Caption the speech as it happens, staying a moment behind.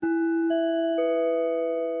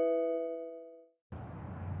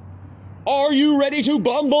Are you ready to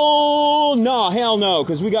bumble? Nah, hell no,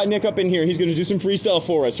 because we got Nick up in here. He's going to do some freestyle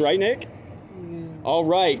for us, right, Nick? Yeah. All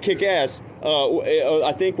right, kick ass.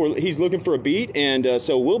 I think he's looking for a beat, and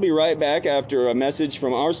so we'll be right back after a message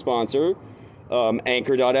from our sponsor,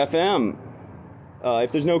 Anchor.fm.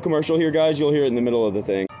 If there's no commercial here, guys, you'll hear it in the middle of the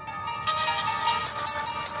thing.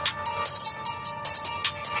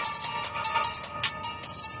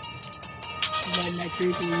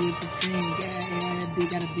 With the team,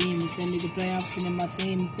 got a beam. If that nigga play, I'm sending my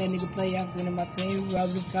team. If that nigga play, I'm sending my team. Rob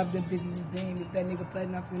the top, the business is beam. If that nigga play,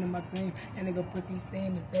 I'm sending my team. That nigga pussy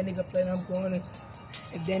steam. If that nigga play, I'm going to.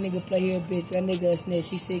 If that nigga play here, bitch, that nigga a snitch.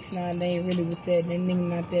 She 6'9", they ain't really with that. That nigga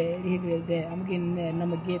not that. He did that. I'm getting that, and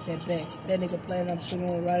I'ma get that back. If that nigga play, I'm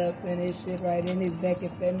shooting right up in his shit, right in his back.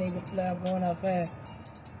 If that nigga play, I'm going out fast.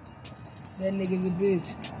 That nigga's a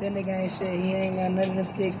bitch. That nigga ain't shit. He ain't got none of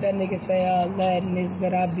them sticks. That nigga say all that and this,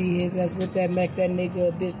 but I beat his ass with that Mac. That nigga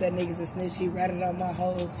a bitch. That nigga's a snitch. He ratted on my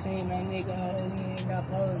whole team. That nigga hoe. He ain't got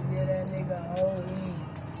pose. Yeah, that nigga hoe.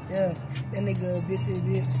 Yeah, that nigga a bitch.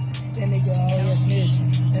 That nigga a hoe. Snitch.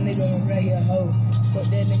 That nigga a right here hoe. Fuck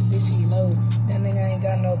that nigga bitch. He low. That nigga ain't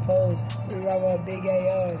got no pose. We rock with big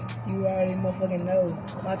ARs. You already motherfucking know.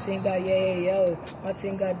 My team got yo. My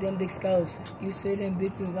team got them big scopes. You see them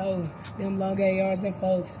bitches old. Them long ARs, them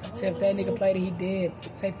folks. Say if that nigga played it, he dead.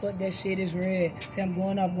 Say fuck that shit is red. Say I'm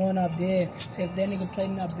going off dead. Say if that nigga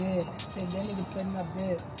played it, I bet. Say if that nigga played it, I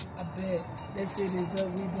bet. I bet. That shit is up,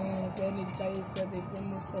 we doing. If that nigga play himself, they put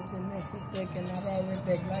himself in that shit thinking. I roll with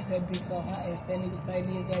that Glock, that bitch so hot. If that nigga play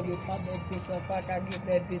this, I get pop that bitch so fuck. I get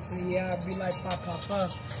that bitch so yeah, I be like pop.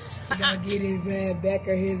 He gonna get his ass back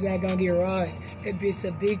or his ass gonna get right. That bitch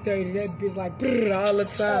a big 30, that bitch like brrr all the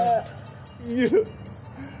time. Yeah.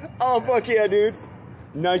 Oh, fuck yeah, dude.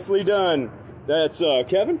 Nicely done. That's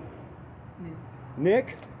Kevin?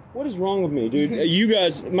 Nick? What is wrong with me, dude? You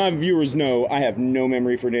guys, my viewers know I have no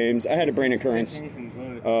memory for names. I had a brain occurrence.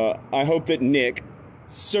 I hope that Nick,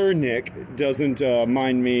 Sir Nick, doesn't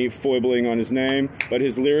mind me foibling on his name, but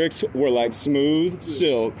his lyrics were like smooth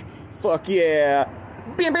silk. Fuck yeah.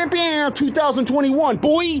 Bam, bam, bam, 2021,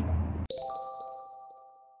 boy!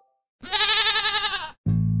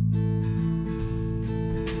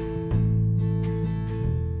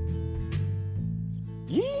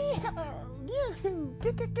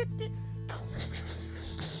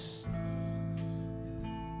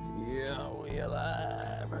 Yeah, well,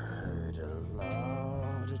 I've heard a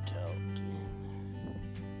lot of talking,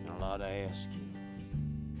 and a lot of asking,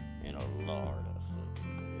 and a lot of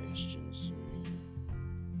fucking questions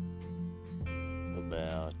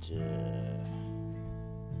about,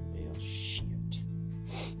 well, shit.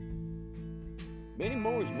 Betty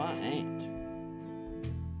Moore's my aunt.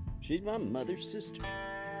 She's my mother's sister,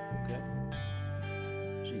 okay?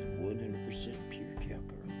 She's 100% pure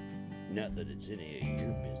cowgirl. Not that it's any of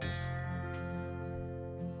your business.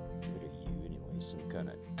 What are you anyway? Some kind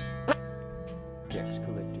of tax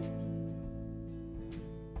collector?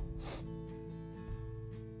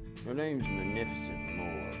 Her name's Magnificent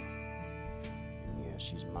Moore. And yeah,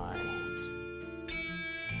 she's my aunt.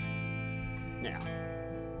 Now,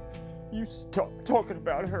 you talking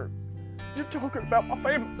about her. You're talking about my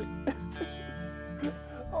family.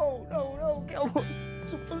 Oh, no, Cowboys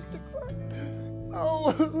supposed to cry.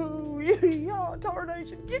 Oh, yeehaw,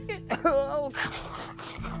 tarnation, get it. Oh,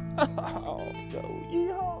 no,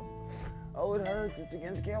 yeehaw. Oh, it hurts. It's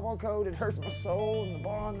against cowboy code. It hurts my soul and the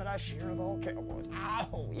bond that I share with all cowboys.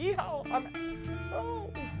 Oh, yeehaw.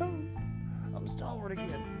 I'm stalwart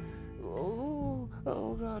again. Oh,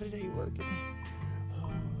 God, it ain't working.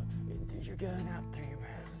 Oh, into your gun, out through your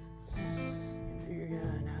mouth. Into your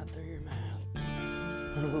gun, out through your mouth.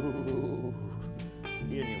 Oh,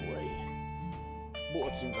 anyway. Boy,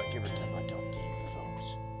 it seems like every time I talk to you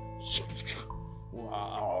folks, well, I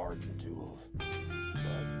harden to them.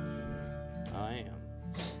 But I am.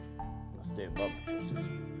 I stand by my choices.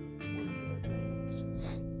 Whatever that means.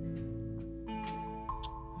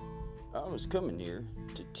 I was coming here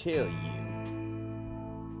to tell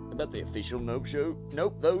you about the official Nope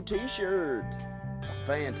Though t-shirt. A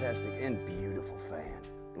fantastic and beautiful fan.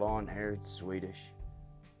 Blonde-haired, Swedish.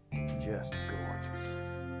 Just gorgeous.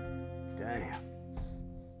 Damn.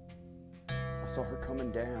 I saw her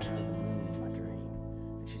coming down out of the moon in my dream,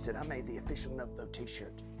 and she said, I made the official Nope Though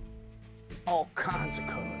t-shirt. All kinds of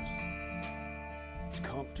colors. It's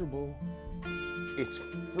comfortable. It's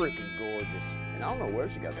freaking gorgeous. And I don't know where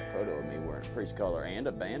she got that photo of me wearing a priest collar and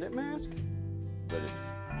a bandit mask, but it's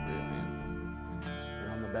real handsome. And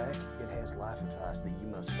on the back, it has life advice that you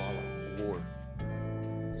must follow, or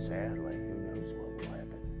sadly, who knows what will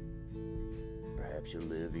happen. Perhaps you'll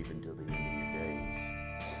live even till the end of your days.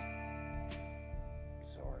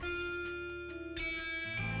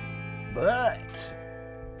 But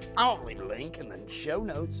I'll leave a link in the show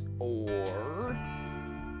notes, or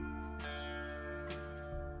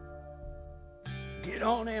get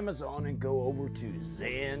on Amazon and go over to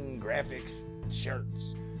Zen Graphics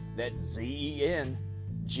Shirts. That's ZenGraphics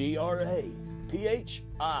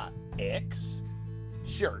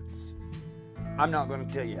Shirts. I'm not going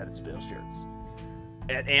to tell you how to spell shirts.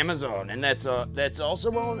 At Amazon, and that's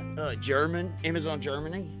also on Amazon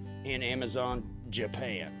Germany, and Amazon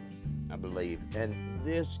Japan, I believe. And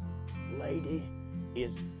this lady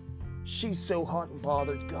she's so hot and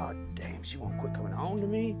bothered. God damn, she won't quit coming on to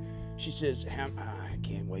me. She says, I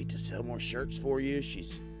can't wait to sell more shirts for you.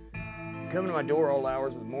 She's coming to my door all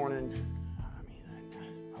hours of the morning. I mean,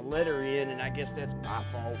 I let her in, and I guess that's my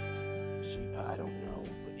fault. I don't know,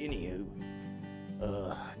 but anywho,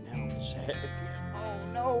 now I'm sad again. Oh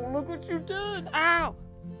no, look what you've done. Ow,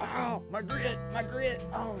 my grit.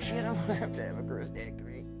 Oh shit, I'm gonna have to have a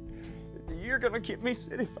gritectomy. You're gonna get me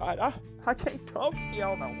citified. I can't talk to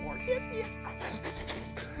y'all no more.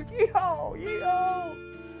 Yo.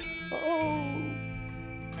 Oh.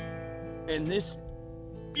 And this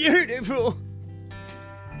beautiful,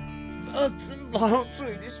 buxom, blonde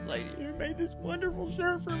Swedish lady who made this wonderful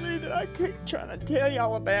shirt for me that I keep trying to tell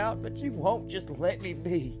y'all about, but you won't just let me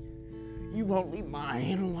be. You won't leave my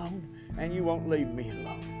hand alone, and you won't leave me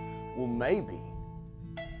alone. Well, maybe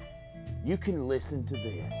you can listen to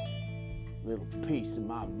this little piece of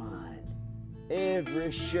my mind.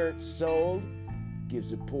 Every shirt sold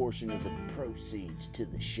gives a portion of the proceeds to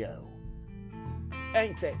the show.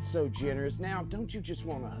 Ain't that so generous? Now, don't you just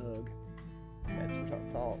want a hug? That's what I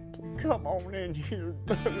thought. Come on in here,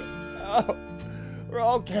 brother. Oh, we're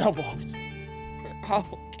all cowboys. We're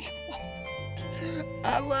all cowboys.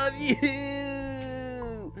 I love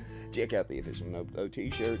you. Check out the official Nope Though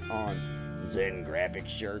t-shirt on Zen Graphics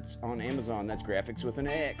Shirts on Amazon. That's graphics with an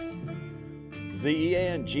X.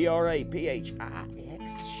 ZenGraphics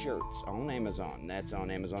Shirts on Amazon. That's on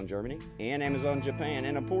Amazon Germany and Amazon Japan.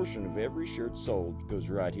 And a portion of every shirt sold goes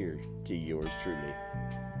right here to yours truly.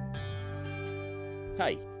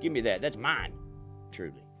 Hey, give me that. That's mine.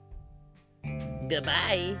 Truly.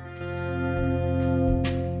 Goodbye.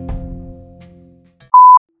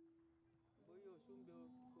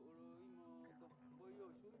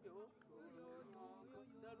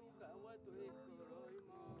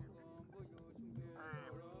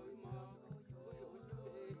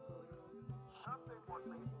 Something would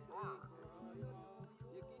be burned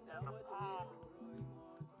in the palm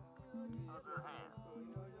of their hand. In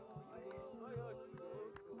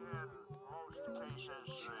most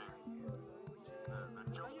cases, the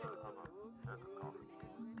joker of a deck of cards,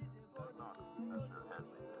 not necessarily had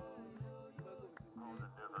me goes in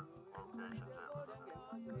different locations.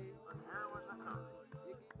 But here was the curse.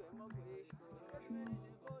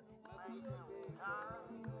 May you die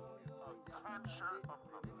of cancer of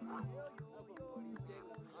the fruit.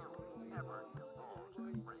 Ever indulge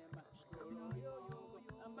in breaking this code.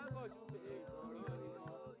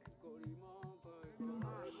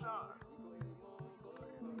 Her son,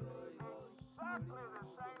 exactly the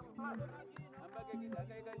same blessing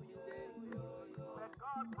that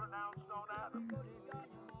God pronounced on Adam.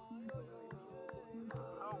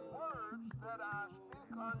 The words that I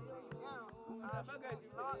speak unto you, I speak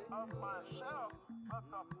not of myself, but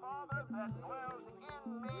the Father that dwells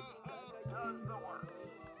in me, he does the works.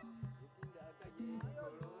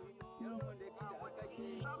 Now, when you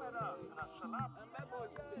sum it up in a synopsis,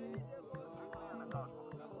 particularly in the gospel,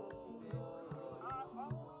 I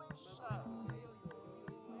only say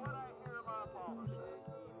what I hear my Father say.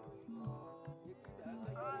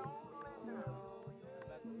 I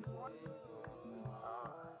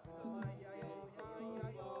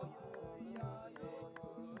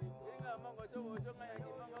only do what the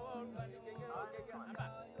Lord said to him,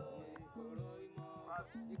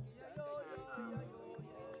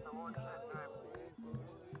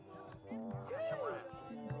 kiss your ass.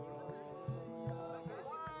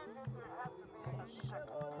 Why did there have to be a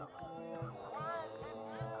second coming? Why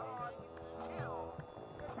didn't God kill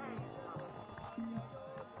Cain? He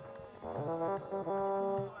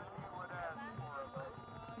would ask for a baby.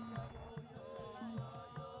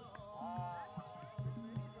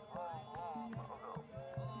 Long ago.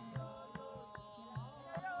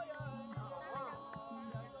 To the world,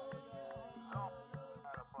 some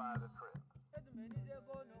had applied the trick.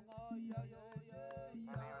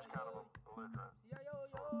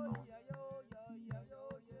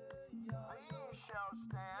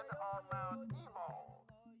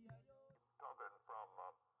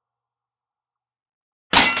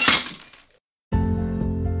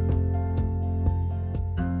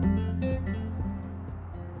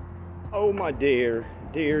 Oh, my dear,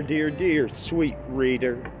 dear, sweet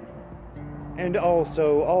reader, and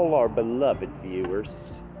also all our beloved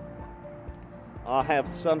viewers, I have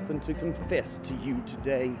something to confess to you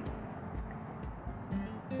today,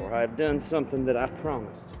 for I have done something that I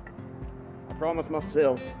promised. I promised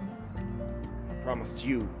myself, I promised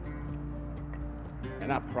you,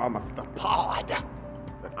 and I promised the pod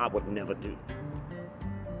that I would never do.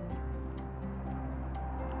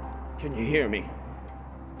 Can you hear me?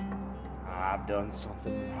 I've done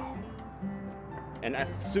something wrong. And as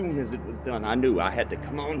soon as it was done, I knew I had to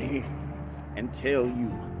come on here and tell you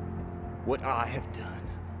what I have done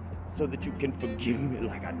so that you can forgive me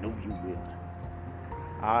like I know you will.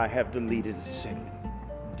 I have deleted a segment,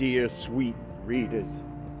 dear sweet readers,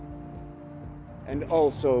 and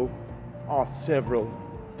also our several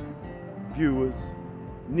viewers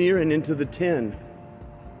nearing into the 10.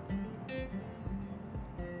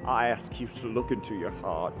 I ask you to look into your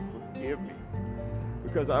heart and forgive me,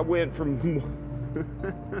 because I went from...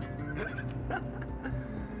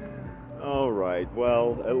 All right,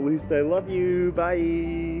 well, at least I love you.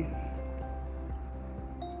 Bye.